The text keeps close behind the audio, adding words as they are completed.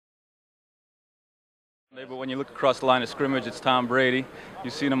But when you look across the line of scrimmage, it's Tom Brady.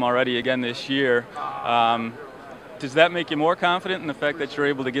 You've seen him already again this year. Does that make you more confident in the fact that you're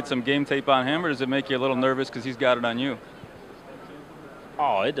able to get some game tape on him, or does it make you a little nervous because he's got it on you?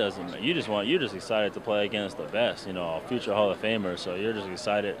 Oh, it doesn't. You're just excited to play against the best, a future Hall of Famer. So you're just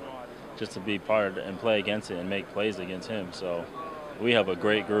excited just to be part of it and play against it and make plays against him. So we have a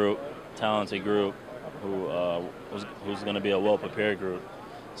great group, talented group, who's going to be a well-prepared group.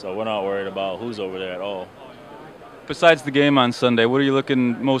 So we're not worried about who's over there at all. Besides the game on Sunday, what are you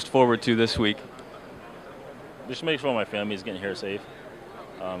looking most forward to this week? Just make sure my family's getting here safe,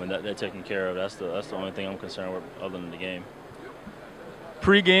 and that they're taken care of. That's the only thing I'm concerned with other than the game.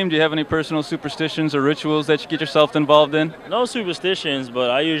 Pre-game, do you have any personal superstitions or rituals that you get yourself involved in? No superstitions, but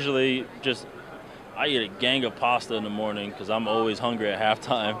I usually I eat a gang of pasta in the morning because I'm always hungry at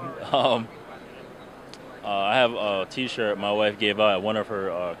halftime. I have a T-shirt my wife gave out at one of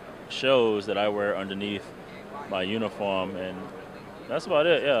her shows that I wear underneath my uniform, and that's about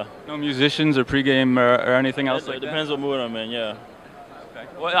it. Yeah. No musicians or pregame or anything else like that? It depends what mood I'm in. Yeah. Okay.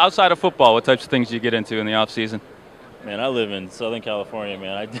 Well, outside of football, what types of things do you get into in the off season? Man, I live in Southern California,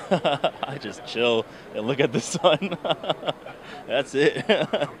 man. I just chill and look at the sun. That's it.